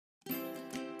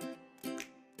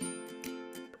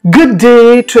Good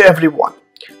day to everyone.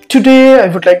 Today I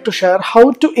would like to share how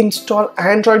to install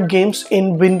Android games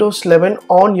in Windows 11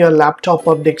 on your laptop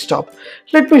or desktop.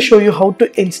 Let me show you how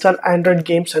to install Android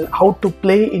games and how to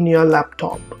play in your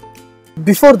laptop.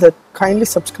 Before that, kindly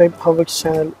subscribe HowXT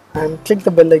channel and click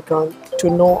the bell icon to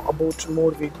know about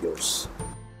more videos.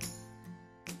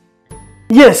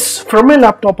 Yes, from my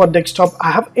laptop or desktop,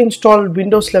 I have installed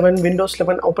Windows 11. Windows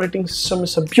 11 operating system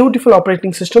is a beautiful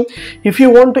operating system. If you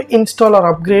want to install or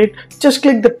upgrade, just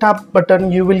click the tab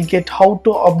button. You will get how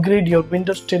to upgrade your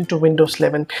Windows 10 to Windows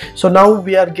 11. So now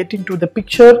we are getting to the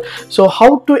picture. So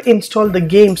how to install the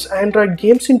games, Android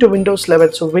games into Windows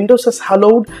 11. So Windows has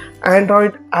allowed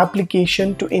Android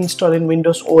application to install in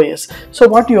Windows OS. So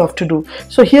what you have to do?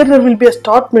 So here there will be a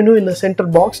start menu in the center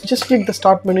box. Just click the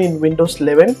start menu in Windows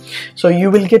 11. So you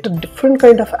will get a different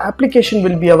kind of application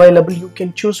will be available. You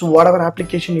can choose whatever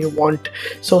application you want.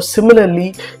 So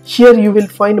similarly, here you will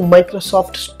find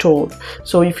Microsoft Store.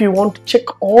 So if you want to check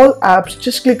all apps,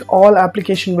 just click all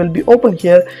application will be open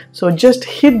here. So just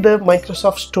hit the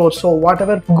Microsoft Store. So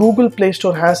whatever Google Play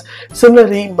Store has,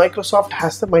 similarly Microsoft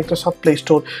has the Microsoft Play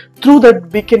Store. Through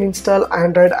that we can install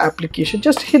Android application.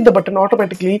 Just hit the button,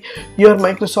 automatically your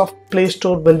Microsoft Play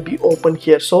Store will be open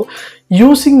here. So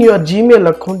using your Gmail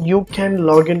account, you can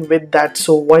log in with that.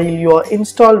 So while you are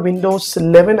install Windows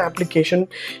 11 application,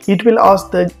 it will ask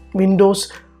the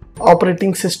Windows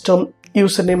operating system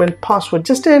username and password.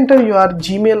 Just enter your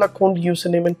Gmail account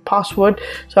username and password.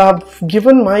 So I have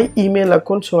given my email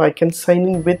account, so I can sign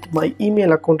in with my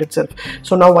email account itself.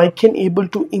 So now I can able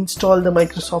to install the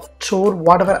Microsoft Store,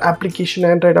 whatever application,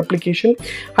 Android application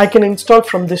I can install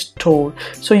from this store.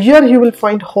 So here you will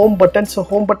find home button. So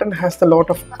home button has a lot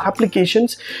of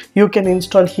applications you can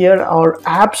install here, or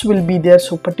apps will be there.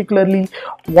 So particularly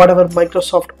whatever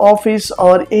Microsoft Office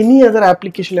or any other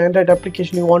application, Android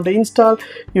application you want to install,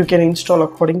 you can install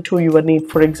according to your need.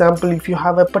 For example, if you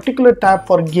have a particular tab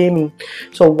for gaming,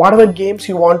 so whatever games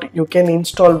you want, you can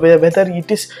install, whether it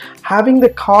is having the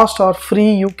cost or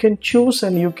free, you can choose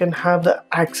and you can have the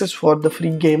access for the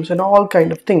free games and all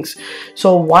kind of things.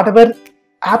 So whatever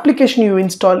application you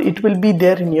install, it will be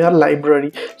there in your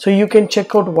library. So you can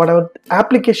check out whatever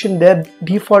application there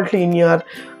defaultly in your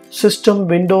system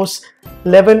Windows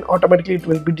 11, automatically it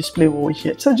will be displayed over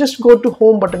here. So just go to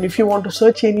home button. If you want to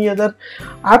search any other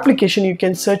application, you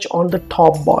can search on the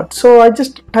top bar. So I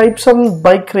just type some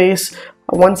bike race.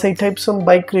 Once I type some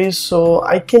bike race, so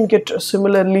I can get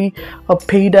similarly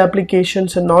paid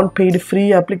applications and non-paid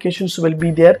free applications will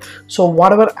be there. So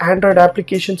whatever Android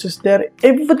applications is there,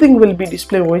 everything will be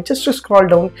displayed over. Just to scroll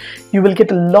down, you will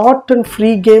get a lot of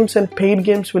free games and paid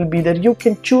games will be there. You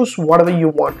can choose whatever you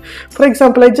want. For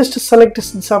example, I just selected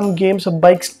some games, a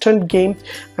bike stunt game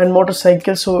and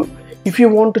motorcycle. So if you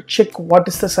want to check what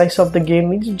is the size of the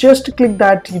game, just click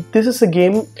that. This is a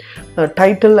game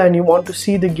title and you want to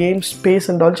see the game space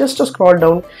and all, just to scroll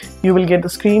down, you will get the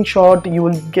screenshot, you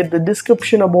will get the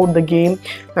description about the game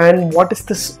and what is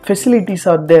the facilities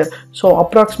are there. So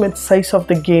approximate size of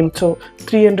the game, so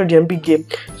 300 MB game.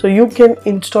 So you can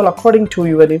install according to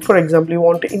your need. For example, you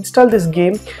want to install this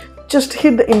game, just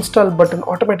hit the install button,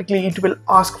 automatically it will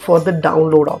ask for the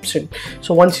download option.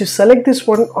 So once you select this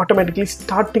one, automatically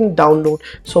starting download.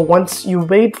 So once you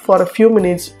wait for a few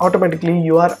minutes, automatically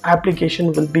your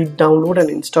application will be downloaded and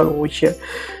installed over here.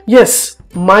 Yes,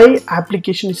 my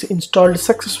application is installed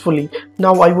successfully.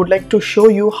 Now I would like to show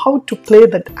you how to play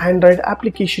that Android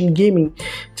application gaming.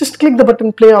 Just click the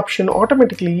button play option,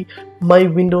 automatically my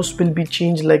Windows will be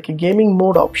changed like a gaming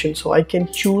mode option. So I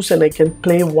can choose and I can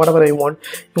play whatever I want.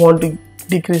 You want to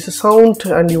decrease the sound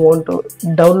and you want to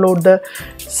download the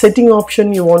setting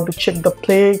option, you want to check the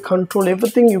play control,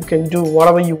 everything you can do,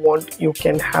 whatever you want, you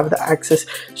can have the access.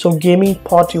 So gaming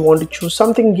part, you want to choose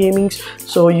something gaming,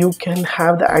 so you can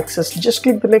have the access. Just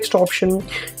click the next option.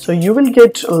 So you will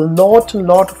get a lot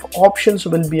of options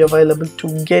will be available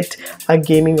to get a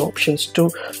gaming options, to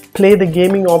play the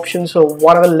gaming options. So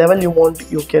whatever level you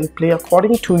want, you can play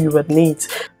according to your needs.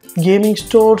 Gaming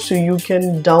store, so you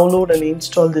can download and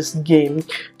install this game.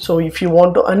 So if you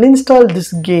want to uninstall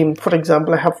this game, for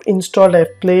example, I have installed,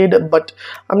 I've played, but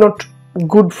I'm not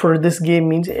good for this game,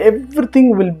 means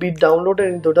everything will be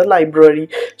downloaded into the library.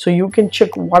 So you can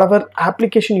check whatever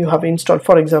application you have installed.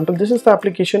 For example, this is the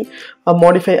application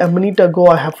modify a minute ago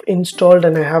I have installed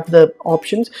and I have the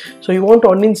options. So you want to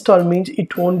uninstall, means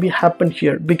it won't be happen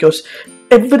here, because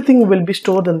everything will be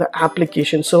stored in the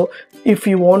application. So if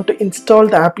you want to install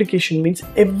the application, means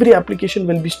every application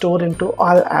will be stored into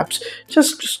all apps.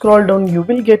 Just scroll down, you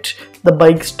will get the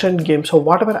bike stunt game. So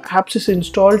whatever apps is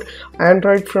installed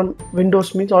Android from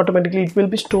Windows, means automatically it will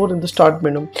be stored in the start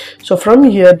menu. So from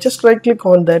here, just right click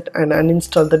on that and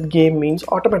uninstall that game, means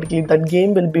automatically that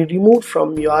game will be removed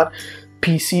from your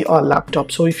PC or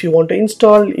laptop. So if you want to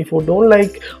install, if you don't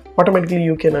like, automatically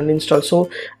you can uninstall. So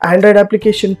Android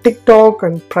application, TikTok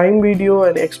and Prime Video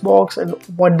and Xbox and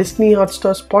what Disney,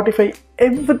 Hotstar, Spotify,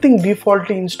 everything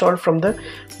defaultly installed from the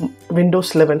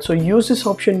Windows 11. So use this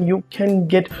option, you can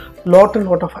get lot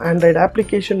of Android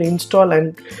application install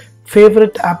and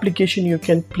favorite application you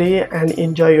can play and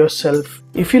enjoy yourself.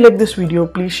 If you like this video,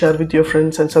 please share with your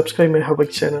friends and subscribe my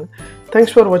HowXT channel.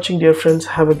 Thanks for watching, dear friends.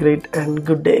 Have a great and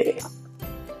good day.